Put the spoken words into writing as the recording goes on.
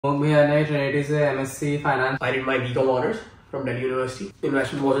मैंने Trinity से MSc Finance. I did my BCom honors from Delhi University.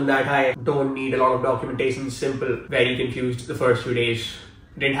 Investment wasn't that high. Don't need a lot of documentation. Simple. Very confused the first few days.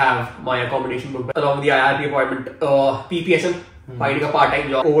 Didn't have my accommodation booked along with the IRP appointment. PPSM. Finding a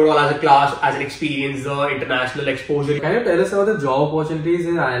part-time job. Overall, as a class, as an experience, the international exposure. Can you tell us about the job opportunities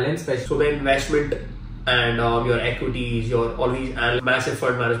in Ireland, especially? So the investment and your equities, all these massive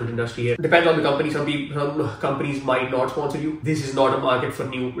fund management industry here. Depends on the company. Some companies might not sponsor you. This is not a market for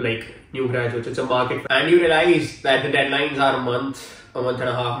new graduates. It's a market, and you realize that the deadlines are a month and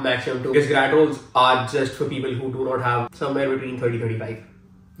a half maximum. Because grad roles are just for people who do not have somewhere between 30-35.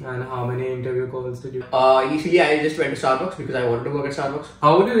 And how many interview calls did you? Initially, I just went to Starbucks because I wanted to work at Starbucks.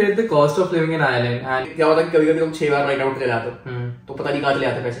 How would you rate the cost of living in Ireland? And क्या होता है कि कभी-कभी तुम 6 बार night out चले जाते हो तो पता नहीं कहाँ चले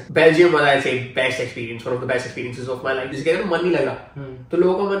जाते पैसे. Belgium was, I'd say, best experience, one of the best experiences of my life. जिसके अंदर मन नहीं लग रहा तो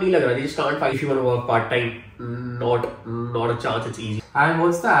लोगों का मन नहीं लग रहा. They just can't find. If you want to work part time, not a chance. It's easy. And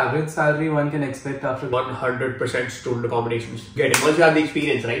what's the average salary one can expect after 100% student accommodations? Get it. Once you have the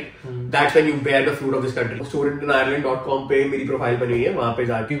experience, right? That's when you bear the fruit of this country. Studentinireland.com पे मेरी profile बनी हुई है. वहाँ पे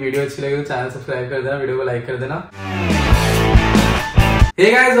जाके video अच्छी लगी तो चैनल सब्सक्राइब कर देना, वीडियो को लाइक कर देना.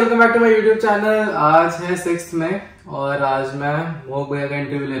 Hey guys, welcome back to my YouTube channel. आज है 6th मई और आज मैं मोहित भैया का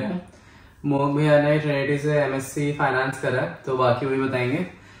इंटरव्यू ले रहा हूँ. मोहित भैया ने ट्रिनिटी से MSc फाइनेंस करा है तो बाकी वही बताएंगे.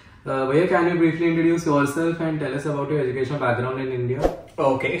 Bhaiya, can you briefly introduce yourself and tell us about your educational background in India?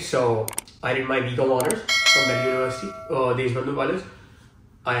 Okay, so I did my BCom honors from Delhi University, Deshbandhu College.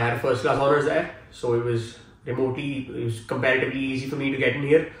 I had first class honors there, so it was comparatively easy for me to get in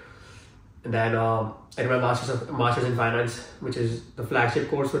here. And then I did my masters in finance, which is the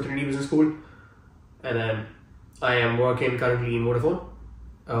flagship course for Trinity Business School. And then I am working currently in Vodafone.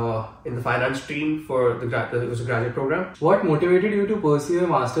 In the finance stream for it was a graduate program. What motivated you to pursue a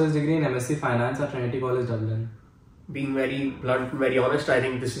master's degree in MSc Finance at Trinity College, Dublin? Being very blunt and very honest, I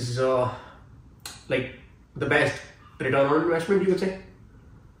think this is like the best return on investment, you could say.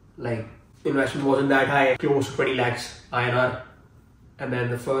 Like, investment wasn't that high, close to 20 lakhs INR, and then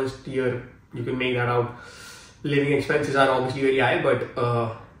the first year you can make that out. Living expenses are obviously very high, but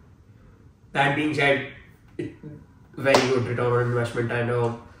that being said, very good return on investment and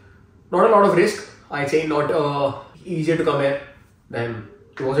not a lot of risk. I'd say not easier to come here. Then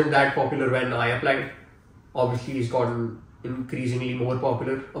it wasn't that popular when I applied. Obviously, it's gotten increasingly more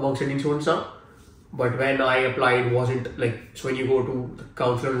popular amongst Indian students now. But when I applied, it wasn't like, so when you go to the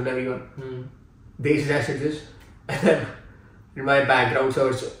counselors and everyone, they suggested this. And then in my background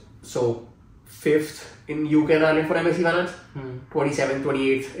search, so 5th in UK and Ireland for MSc Finance, 27th,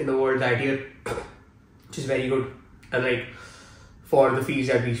 28th in the world that year, which is very good. And like for the fees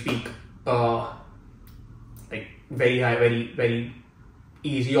that we speak, like very high, very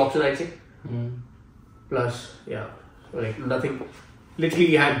easy option, I'd say. Plus, yeah, so like nothing,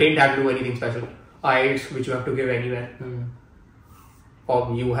 literally didn't have to do anything special. IELTS, which you have to give anywhere,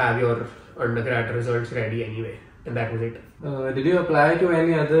 or you have your undergrad results ready anyway, and that was it. Did you apply to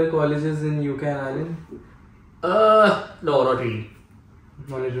any other colleges in UK and Ireland? No, not really.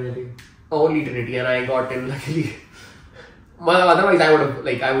 Only Trinity. Only Trinity, and I got in luckily. Otherwise, I would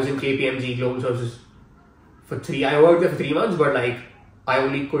have, I was in KPMG Global Services for I worked there for 3 months, but like, I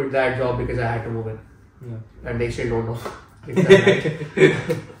only quit that job because I had to move in. Yeah. And they still don't know.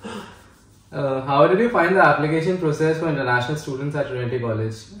 How did you find the application process for international students at Trinity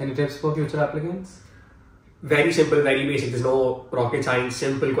College? Any tips for future applicants? Very simple, very basic. There's no rocket science.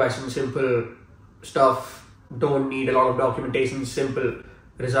 Simple questions, simple stuff. Don't need a lot of documentation. Simple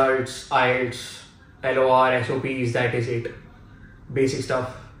results, IELTS, LOR, SOPs, that is it. Basic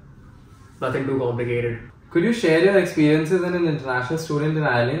stuff. Nothing too complicated. Could you share your experiences as an international student in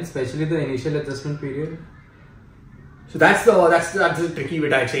Ireland, especially the initial adjustment period? So that's the tricky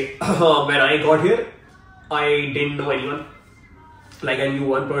bit, I'd say. When I got here, I didn't know anyone. Like, I knew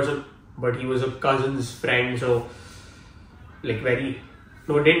one person, but he was a cousin's friend, so like didn't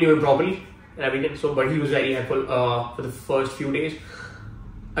know him properly and everything. So, but he was very helpful for the first few days.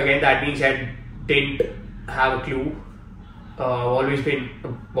 Again, that being said, didn't have a clue. Always been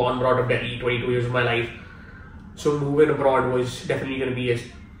born, brought up Delhi, 22 years of my life. So moving abroad was definitely going to be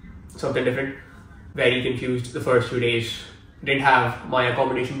something different. Very confused the first few days. Didn't have my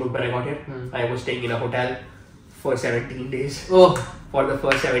accommodation booked when I got here. I was staying in a hotel for 17 days. For the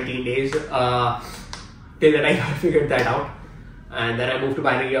first 17 days. Till then I figured that out. And then I moved to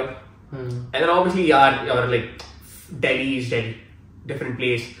Bangalore. And then obviously you're like, Delhi is Delhi. Different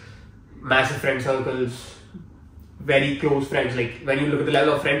place. Massive friend circles. Very close friends. Like, when you look at the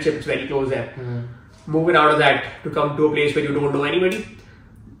level of friendship, it's very close there. Moving out of that to come to a place where you don't know anybody,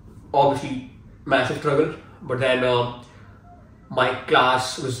 obviously massive struggle. But then my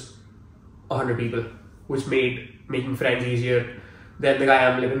class was 100 people, which made making friends easier than the guy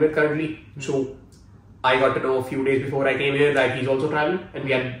I'm living with currently. So I got to know a few days before I came here that he's also traveling, and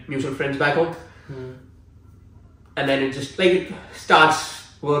we had mutual friends back home. And then it just like it starts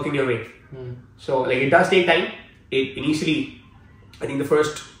working your way. So like it does take time. It initially, I think the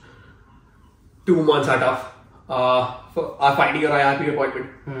first 2 months are tough. For finding your IRP appointment,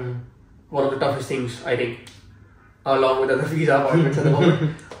 one of the toughest things I think, along with other visa appointments at the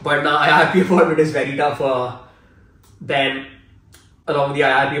moment. But now IRP appointment is very tough. Then along with the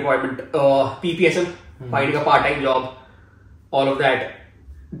IRP appointment, PPSM, finding a part-time job, all of that,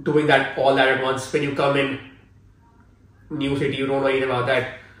 doing that all that at once. When you come in new city, you don't know anything about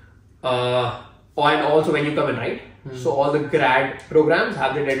that. And also when you come in, right? So all the grad programs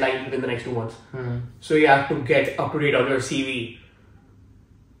have the deadline within the next 2 months. So you have to get up to date on your CV,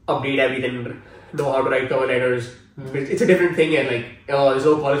 update everything, know how to write cover letters. It's a different thing here. Like there's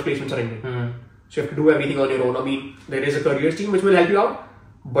no college placements or anything. So you have to do everything on your own. I mean, there is a careers team which will help you out,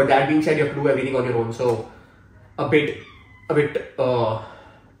 but that being said, you have to do everything on your own. So a bit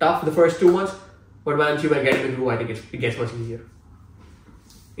tough the first 2 months, but once you get in the groove, I think it gets much easier.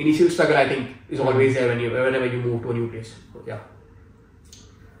 Initial struggle, I think, is always there whenever you move to a new place. So, yeah.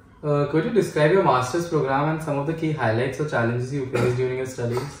 Could you describe your master's program and some of the key highlights or challenges you faced during your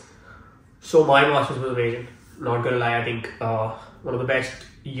studies? So my master's was amazing. Not gonna lie, I think one of the best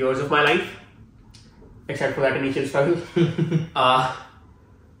years of my life, except for that initial struggle.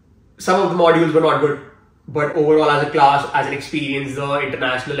 Some of the modules were not good, but overall as a class, as an experience, the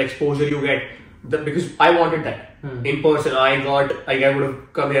international exposure you get, because I wanted that. In person, I would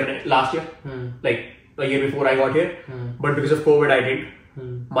have come here last year, like a year before I got here, but because of COVID, I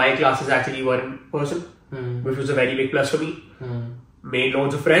didn't. My classes actually were in person, which was a very big plus for me. Made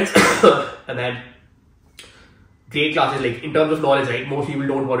loads of friends, and then great classes. Like in terms of knowledge, right? Most people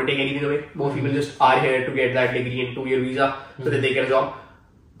don't want to take anything away. Most people just are here to get that degree and 2-year visa so that they get a job.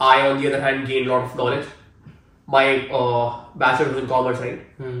 I, on the other hand, gained a lot of knowledge. My bachelor's was in commerce, right?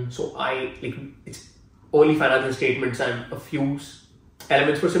 So it's only financial statements and a few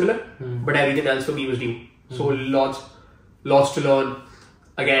elements were similar, but everything else for me was new. So lots to learn.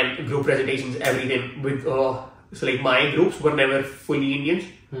 Again, group presentations, everything. With so like my groups were never fully Indians,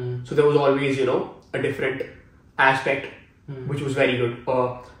 so there was always a different aspect, which was very good.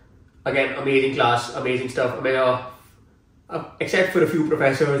 Again, amazing class, amazing stuff. Except for a few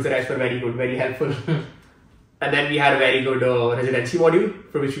professors, the rest were very good, very helpful. And then we had a very good residency module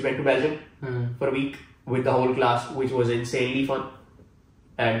for which we went to Belgium for a week with the whole class, which was insanely fun.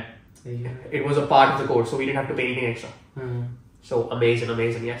 And it was a part of the course, so we didn't have to pay anything extra. So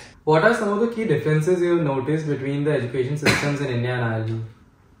amazing, yes. What are some of the key differences you've noticed between the education systems in India and Ireland?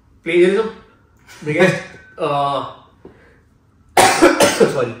 Plagiarism. Because,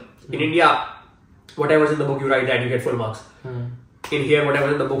 sorry, in India, whatever's in the book you write that, you get full marks. In here,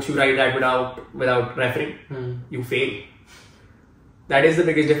 whatever's in the books you write that without referring, you fail. That is the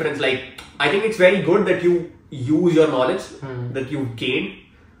biggest difference. Like, I think it's very good that you use your knowledge that you've gained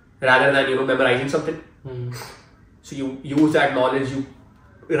rather than memorizing something. So you use that knowledge, you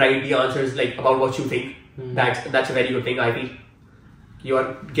write the answers like about what you think. That's a very good thing, I feel. You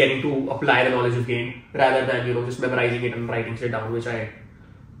are getting to apply the knowledge you've gained rather than just memorizing it and writing it down, which I'm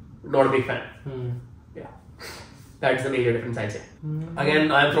not a big fan. Yeah, that's the major difference, I'd say.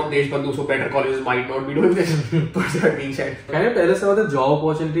 Again, I'm from Deshbandhu, so better colleges might not be doing this. But that being said, can you tell us about the job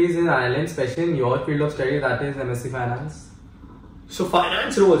opportunities in Ireland, especially in your field of study, that is MSc Finance? So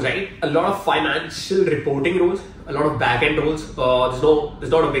finance roles, right? A lot of financial reporting roles, a lot of back-end roles.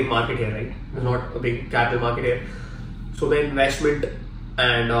 There's not a big market here, right? There's not a big capital market here. So the investment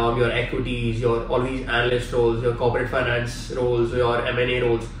and your equities, all these analyst roles, your corporate finance roles, your M&A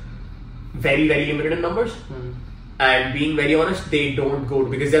roles, very, very limited in numbers. And being very honest, they don't go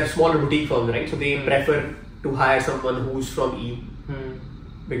because they're smaller boutique firms, right? So they prefer to hire someone who's from EU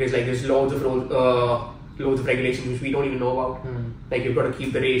because like there's loads of roles, loads of regulations which we don't even know about. Like you've got to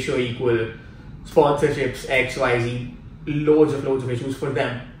keep the ratio equal, sponsorships, X, Y, Z, loads of issues for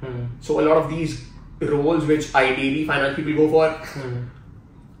them. So a lot of these roles which ideally finance people go for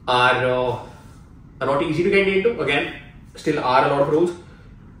are not easy to get into. Again, still are a lot of roles.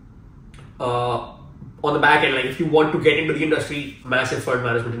 On the back end, like if you want to get into the industry, massive fund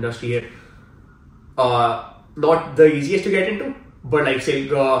management industry here, not the easiest to get into, but like say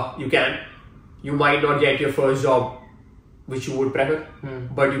you might not get your first job which you would prefer,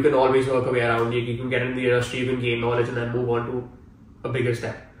 but you can always work a way around it. You can get into the industry, you can gain knowledge and then move on to a bigger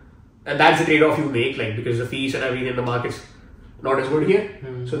step. And that's the trade-off you make, because the fees and everything in the market's not as good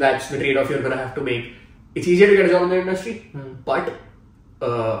here. So that's the trade-off you're going to have to make. it's easier to get a job in the industry, but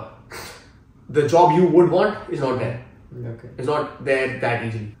the job you would want is not there. Okay. It's not there that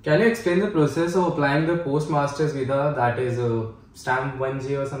easily. Can you explain the process of applying the postmaster's visa, that is stamp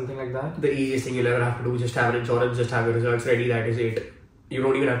 1G or something like that? The easiest thing you'll ever have to do is just have an insurance, just have your results ready, that is it. You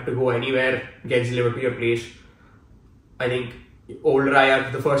don't even have to go anywhere, gets delivered to your place. I think older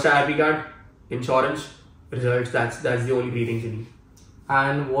the first IRP card, insurance, results, that's the only three things you need.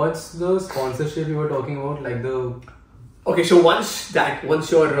 And what's the sponsorship you were talking about, like the... Okay, so once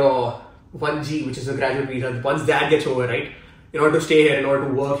your 1G, which is a graduate visa, once that gets over, right? In order to stay here, in order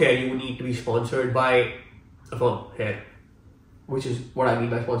to work here, you need to be sponsored by a firm here, which is what I mean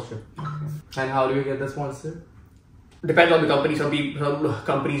by sponsorship. Okay. And how do you get the sponsorship? Depends on the company. Some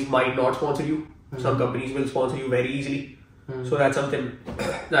companies might not sponsor you. Some companies will sponsor you very easily. So that's something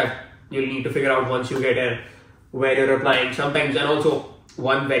that you'll need to figure out once you get here, where you're applying. Sometimes, and also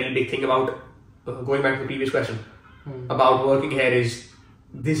one very big thing about going back to the previous question about working here is,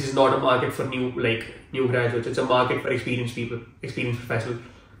 this is not a market for new graduates. It's a market for experienced people, experienced professionals.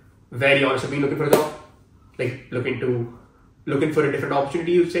 Very honest, I've been looking for a job, like looking for a different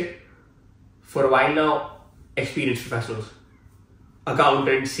opportunity, you'd say, for a while now. Experienced professionals,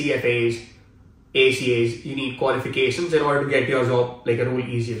 accountants, CFAs, ACAs, you need qualifications in order to get your job, like a role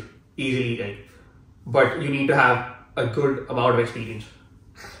easily, like. But you need to have a good amount of experience.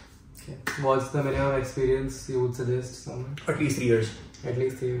 Okay. What's the minimum experience you would suggest someone? At least 3 years. At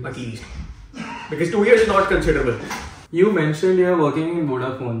least 3 years. At least. Because 2 years is not considerable. You mentioned you are working in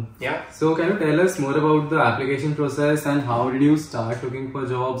Vodafone. Yeah. So can you tell us more about the application process and how did you start looking for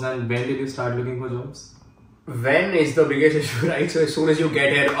jobs and when did you start looking for jobs? When is the biggest issue, right? So as soon as you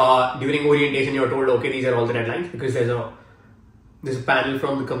get here, during orientation, you're told, okay, these are all the deadlines, because there's a panel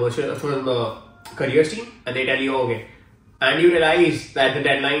from the careers team, and they tell you, okay, and you realize that the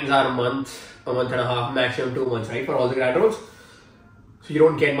deadlines are a month and a half, maximum 2 months, right, for all the grad roles. So you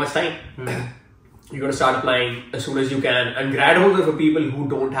don't get much time. You got to start applying as soon as you can, and grad roles are for people who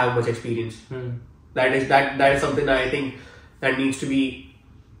don't have much experience. That is something that I think that needs to be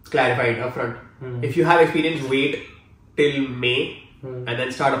clarified upfront. If you have experience, wait till May and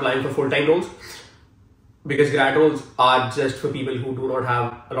then start applying for full-time roles, because grad roles are just for people who do not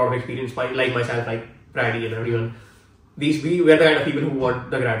have a lot of experience, like myself, like Brady and everyone. We are the kind of people who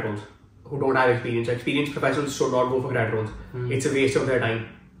want the grad roles, who don't have experience. Experienced professionals should not go for grad roles. It's a waste of their time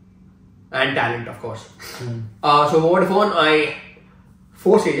and talent, of course. So Vodafone,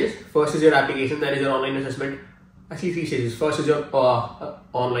 4 stages. First is your application, then is your online assessment. Actually 3 stages. First is your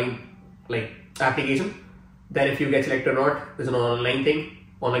online application. Then if you get selected or not, there's an online thing,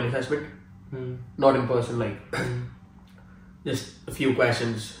 online assessment. Not in person, just a few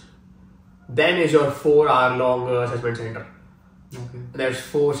questions. Then is your 4-hour long assessment center. Okay. There's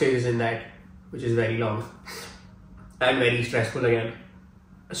 4 stages in that, which is very long and very stressful again.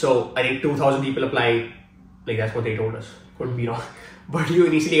 So I think 2,000 people apply, that's what they told us. Could be wrong, but you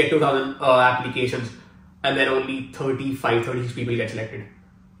initially get 2,000 applications, and then only 36 people get selected.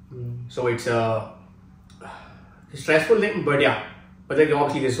 So it's a stressful thing, but yeah. But then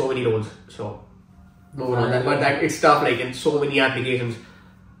obviously there's so many roles, so no on that. But that it's tough, in so many applications.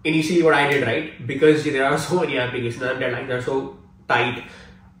 Initially, what I did, right, because there are so many applications and deadlines are so tight,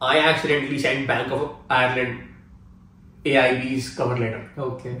 I accidentally sent Bank of Ireland AIB's cover letter.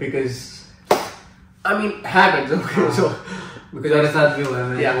 Okay. Because happens. Okay, so because मेरे साथ भी हुआ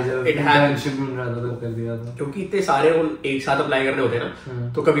है, yeah, it happens. ढूंढ रहा था तो कर दिया था. क्योंकि इतने सारे रोल एक साथ अप्लाई करने होते हैं ना,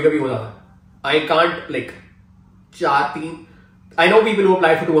 तो कभी-कभी हो जाता है. I can't I know people who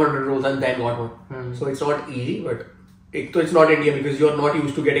apply for 200 roles and then got one. So it's not easy, but it's not India, because you're not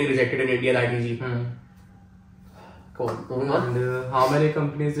used to getting rejected in India that easily. Come on, moving on. And how many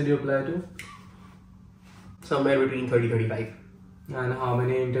companies did you apply to? Somewhere between 30-35. And how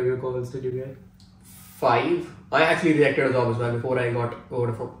many interview calls did you get? 5. I actually rejected a job as well before I got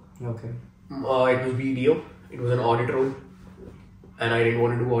Vodafone. Okay. It was BDO. It was an audit role, and I didn't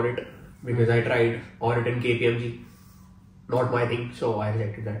want to do audit because I tried audit in KPMG. Not my thing, so I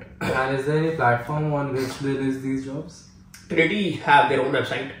rejected that. And is there any platform on which they list these jobs? Trinity have their own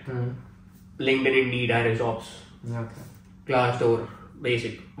website. LinkedIn, Indeed, direct jobs. Okay. Glassdoor,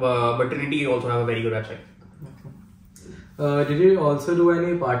 basic. But Trinity also have a very good website. Okay. Did you also do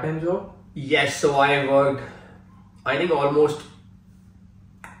any part-time job? Yes, so I worked, I think almost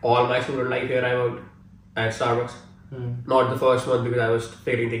all my student life here I worked at Starbucks. Not the first one because I was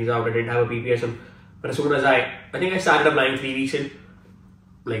figuring things out. I didn't have a PPSM. But as soon as I think I started applying 3 weeks in,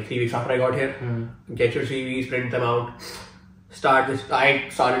 3 weeks after I got here. Get your CVs, print them out, I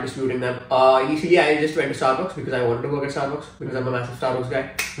started disputing them. Initially, I just went to Starbucks because I wanted to work at Starbucks because I'm a massive Starbucks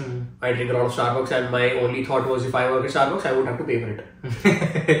guy. I drink a lot of Starbucks, and my only thought was if I work at Starbucks, I would have to pay for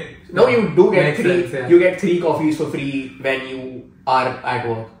it. No, you do get you get 3 coffees for free when you are at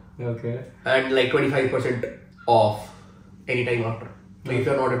work. Okay. And like 25% off anytime after. Like if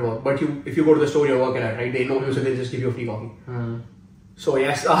you're not at work, but if you go to the store you're working at, right? They know you, so they just give you a free coffee. So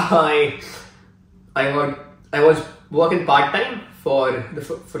yes, I was working part time for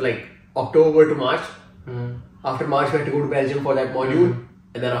like October to March. After March, I had to go to Belgium for that module,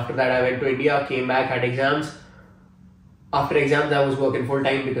 and then after that, I went to India, came back, had exams. After exams, I was working full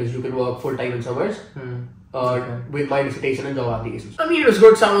time because you can work full time in summers. With my dissertation and job applications. I mean, it was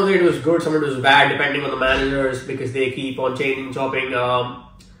good. Some of it was good, some of it was bad, depending on the managers because they keep on changing, chopping. Not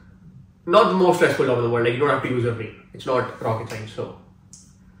the most stressful job in the world. Like you don't have to use your brain. It's not rocket science. So,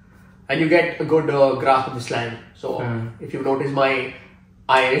 and you get a good grasp of the slang. So, if you notice my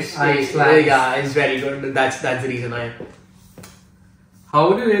Irish slang, yeah, it's very good. That's the reason I. How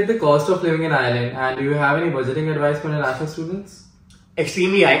would you rate the cost of living in Ireland? And do you have any budgeting advice for international students?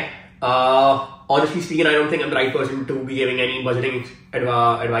 Extremely high. Honestly speaking, I don't think I'm the right person to be giving any budgeting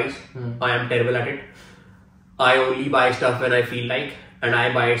advice. I am terrible at it. I only buy stuff when I feel like, and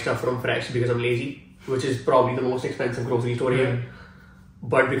I buy stuff from Fresh because I'm lazy, which is probably the most expensive grocery store here.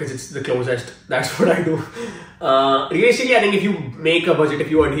 But because it's the closest, that's what I do. Realistically, I think if you make a budget,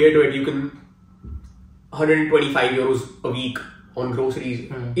 if you adhere to it, you can 125 euros a week on groceries.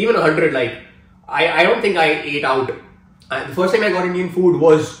 Even 100, like, I don't think I ate out. The first time I got Indian food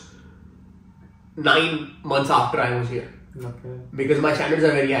was 9 months after I was here. Okay. Because my standards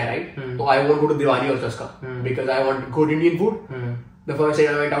are very high, right? So I won't go to Diwali or Chaska because I want good Indian food. The first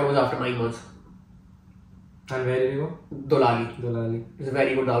time I went out was after 9 months. And where did you go? Dolali. It's a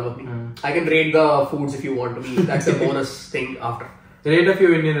very good dal makhani. I can rate the foods if you want to be. That's a bonus thing after. Rate a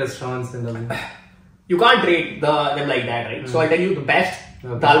few Indian restaurants in Dublin. You can't rate them like that, right? So I'll tell you the best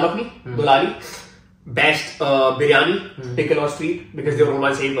dal makhani, Dolali. Best biryani, Pickle or Street, because they were all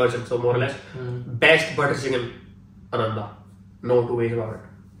the same person, so more or less. Best butter chicken, Ananda. No two ways about it.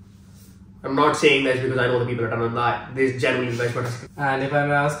 I'm not saying this because I know the people at Ananda. This is generally the best butter chicken. And if I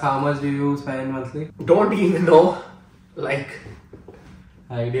may ask, how much do you spend monthly? Don't even know. Like,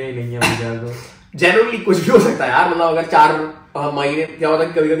 idea ही नहीं है मुझे आपको. Generally कुछ भी हो सकता है यार. मतलब अगर 4 महीने क्या होता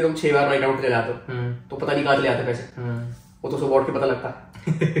है कि कभी-कभी तुम 6 बार नाइट आउट चले जाते हो, तो पता नहीं कहाँ चले जाते पैसे. वो तो सब के पता लगता है.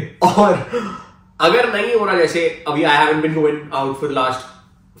 और अगर नहीं हो रहा जैसे अभी I haven't been going out for the last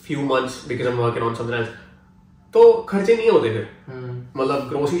few months because I'm working on something else, तो खर्चे नहीं होते फिर. मतलब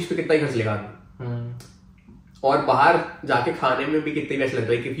ग्रोसरीज पे कितना ही खर्च लेगा आदमी. और बाहर जाके खाने में भी कितने पैसे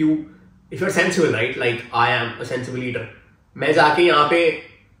लगते हैं. if you're sensible, right, like I am a sensible eater, मैं जाके यहाँ पे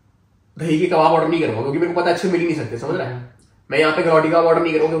दही के कबाब ऑर्डर नहीं करूँगा क्योंकि मेरे को पता अच्छे मिल ही नहीं सकते. समझ रहा है. मैं यहाँ पे रोटी कबाब ऑर्डर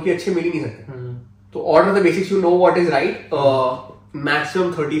नहीं करूँगा क्योंकि अच्छे मिल ही नहीं सकते. तो order the basics, you know what is right.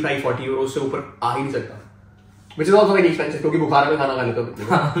 Maximum 35-40 euros से ऊपर आ ही नहीं सकता, which is also very expensive क्योंकि बुखारा में खाना खा लेते हो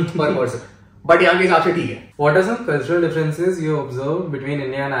per person. But यहाँ के हिसाब से ठीक है. What are some cultural differences you observe between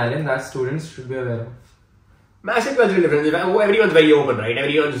India and Ireland that students should be aware of? Massive cultural differences. Everyone's very open, right?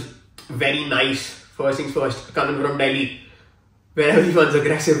 Everyone's very nice. First things first. Coming from Delhi, where everyone's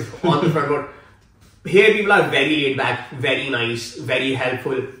aggressive on the front foot. Here people are very laid back, very nice, very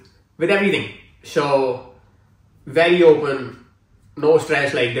helpful with everything. So very open. No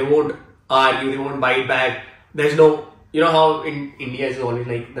stress, like they won't argue, they won't bite back. There's no, you know how in India is always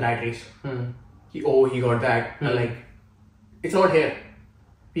like the rat race. He got that. And like, it's not here.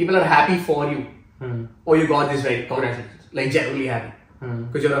 People are happy for you. Oh, you got this right, congratulations. Like genuinely happy.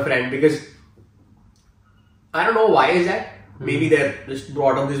 Because you're a friend. Because I don't know why is that. Maybe they're just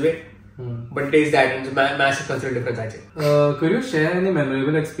brought up this way. But it is that. It's a massive cultural difference, I'd say. Could you share any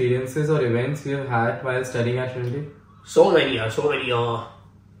memorable experiences or events you have had while studying at Trinity? So many. As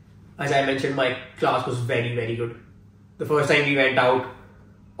I mentioned, my class was very, very good. The first time we went out,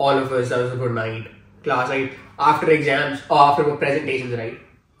 all of us, that was a good night. Class night. After exams, after presentations, right?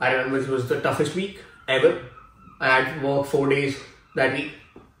 I remember it was the toughest week ever. I had work 4 days that week.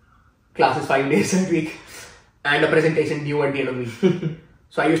 Classes 5 days that week. And a presentation due at the end of the week.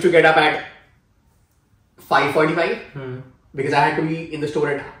 So I used to get up at 5:45 because I had to be in the store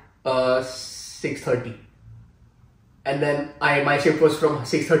at 6:30. And then my shift was from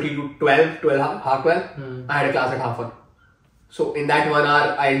 6:30 to 12, half 12. I had a class at 1:30. So in that 1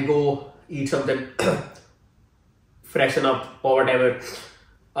 hour, I'll go eat something, freshen up or whatever.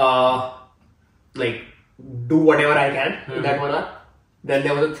 Like do whatever I can in that 1 hour. Then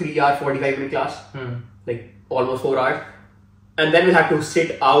there was a 3-hour, 45-minute class, like almost 4 hours. And then we had to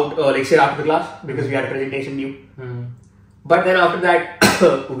sit out, sit after the class because we had a presentation due. But then after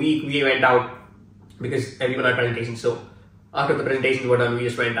that we went out because everyone had presentations. So after the presentations were done, we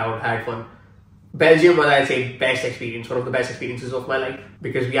just went out, had fun. Belgium was, I'd say, best experience, one of the best experiences of my life,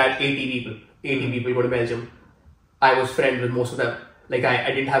 because we had 80 people. 80 people go to Belgium. I was friends with most of them. Like I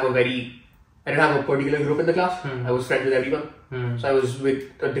didn't have a particular group in the class. I was friends with everyone. So I was with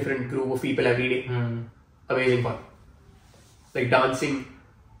a different group of people every day. Amazing fun. Like dancing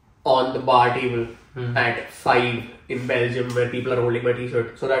on the bar table at 5 in Belgium where people are holding my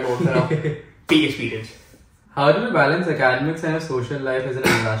t-shirt. So that was a big experience. How do you balance academics and a social life as an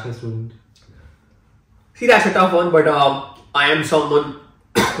international student? See, that's a tough one, but I am someone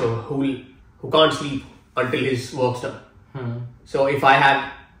who can't sleep until his work's done. So if I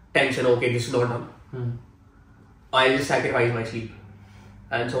have tension, okay, this is not done, I'll just sacrifice my sleep.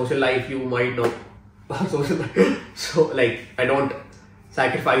 And social life, you might know. So like, I don't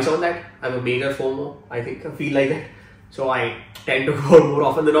sacrifice on that. I'm a major FOMO, I feel like that. So I tend to go more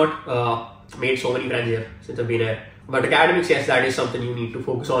often than not. Made so many friends here since I've been here. But academics, yes, that is something you need to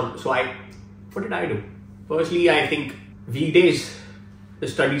focus on. So what did I do? Firstly, I think weekdays,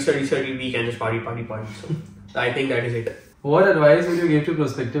 just study, weekend, just party. So I think that is it. What advice would you give to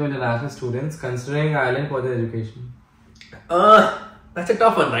prospective international students considering Ireland for their education? That's a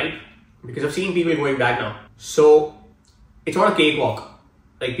tough one, right? Because I've seen people going back now. So it's not a cakewalk.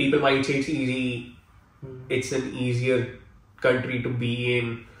 Like people might say it's easy, it's an easier country to be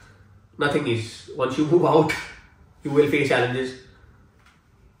in. Nothing is. Once you move out, you will face challenges.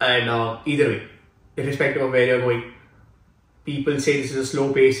 And either way, irrespective of where you're going, people say this is a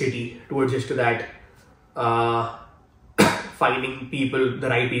slow-paced city. To adjust to that, finding people, the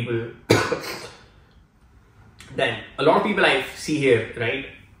right people. Then a lot of people I see here, right?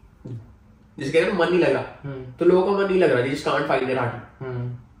 जिसके कहते हैं मन नहीं लग रहा, तो लोगों का मन नहीं लग रहा, they just can't find their heart.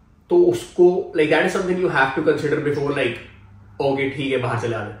 तो उसको like that is something you have to consider before like, okay, ठीक है, बाहर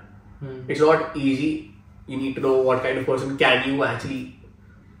चले आने. It's not easy. You need to know what kind of person can you actually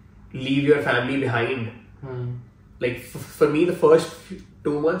leave your family behind. Like for me, the first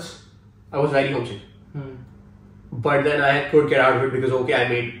 2 months, I was very homesick. But then I could get out of it because okay, I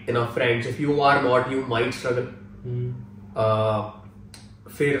made enough friends. If you are not, you might struggle.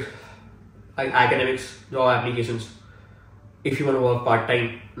 फिर academics, job applications. If you want to work part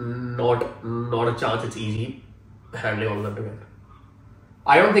time, not a chance. It's easy handling all of them together.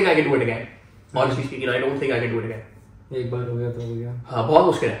 I don't think I can do it again. Honestly speaking, I don't think I can do it again. एक बार हो गया तो हो गया. हाँ, बहुत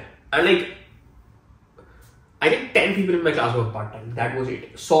मुश्किल है. And like, I think 10 people in my class work part time. That was it.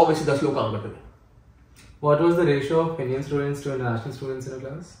 100 में से 10 लोग काम करते थे. What was the ratio of Indian students to international students in a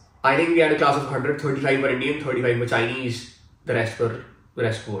class? I think we had a class of 100, 35 were Indian, 35 were Chinese, the rest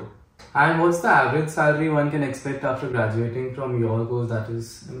were. And what's the average salary one can expect after graduating from your course, that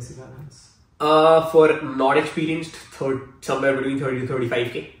is MSc Finance? For not experienced, somewhere between 30 to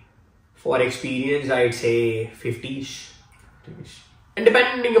 35k. For experienced, I'd say 50ish. And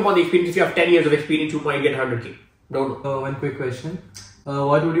depending upon the experience, if you have 10 years of experience, you might get 100k. Don't know. One quick question.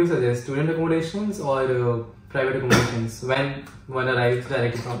 What would you suggest? Student accommodations or private accommodations when one arrives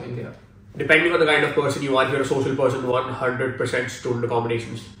directly from India? Depending on the kind of person you are, if you're a social person, 100% student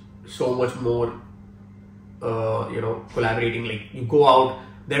accommodations. So much more, collaborating. Like you go out,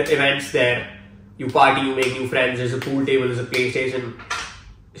 there are events there, you party, you make new friends, there's a pool table, there's a PlayStation.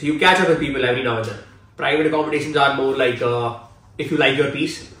 So you catch up with people every now and then. Private accommodations are more like if you like your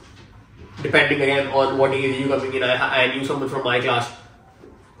piece, depending again on what age you coming in. I knew someone from my class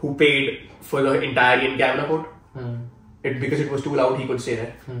who paid for the entire cabin court. Because it was too loud, he could stay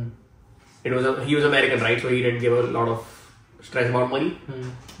there. He was American, right? So he didn't give a lot of stress about money.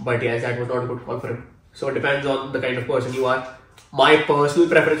 But yes, that was not a good call for him. So it depends on the kind of person you are. My personal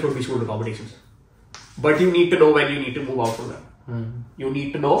preference would be student accommodations. But you need to know when you need to move out from there. You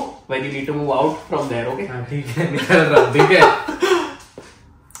need to know when you need to move out from there, okay?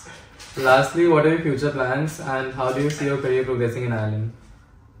 Lastly, what are your future plans and how do you see your career progressing in Ireland?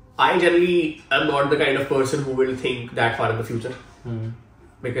 I generally am not the kind of person who will think that far in the future.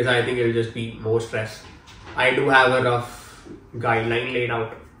 Because I think it will just be more stress. I do have a rough guideline laid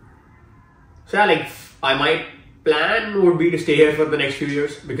out. So yeah, like my plan would be to stay here for the next few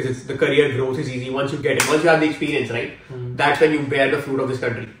years because the career growth is easy once you get it. Once you have the experience, right? That's when you bear the fruit of this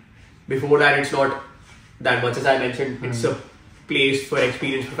country. Before that, it's not that much. As I mentioned, it's a place for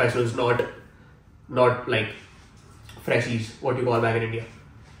experienced professionals, not like freshies, what you call back in India.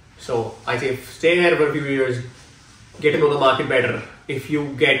 So I say stay here for a few years, get to know the market better. If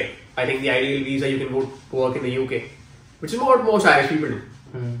you get, I think the ideal visa, you can go work in the UK, which is what most Irish people do.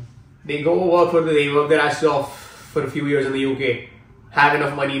 They go work they work their asses off for a few years in the UK, have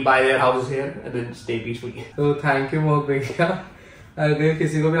enough money, buy their houses here, and then stay peacefully. तो thank you मोहित भैया। अगर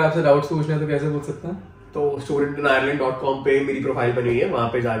किसी को भी आपसे doubts पूछने तो कैसे पूछ सकते हैं? तो studentinireland.com पे मेरी प्रोफाइल बनी हुई है, वहां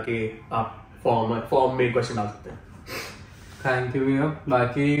पे जाके आप फॉर्म में क्वेश्चन डाल सकते हैं। थैंक यू भैया।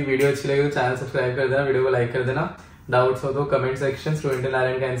 बाकी वीडियो अच्छी लगी तो चैनल सब्सक्राइब कर देना, वीडियो को लाइक कर देना। डाउट्स हो तो कमेंट सेक्शन, studentinireland का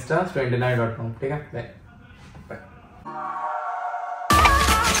इंस्टा studentinireland.com। ठीक है, बाय।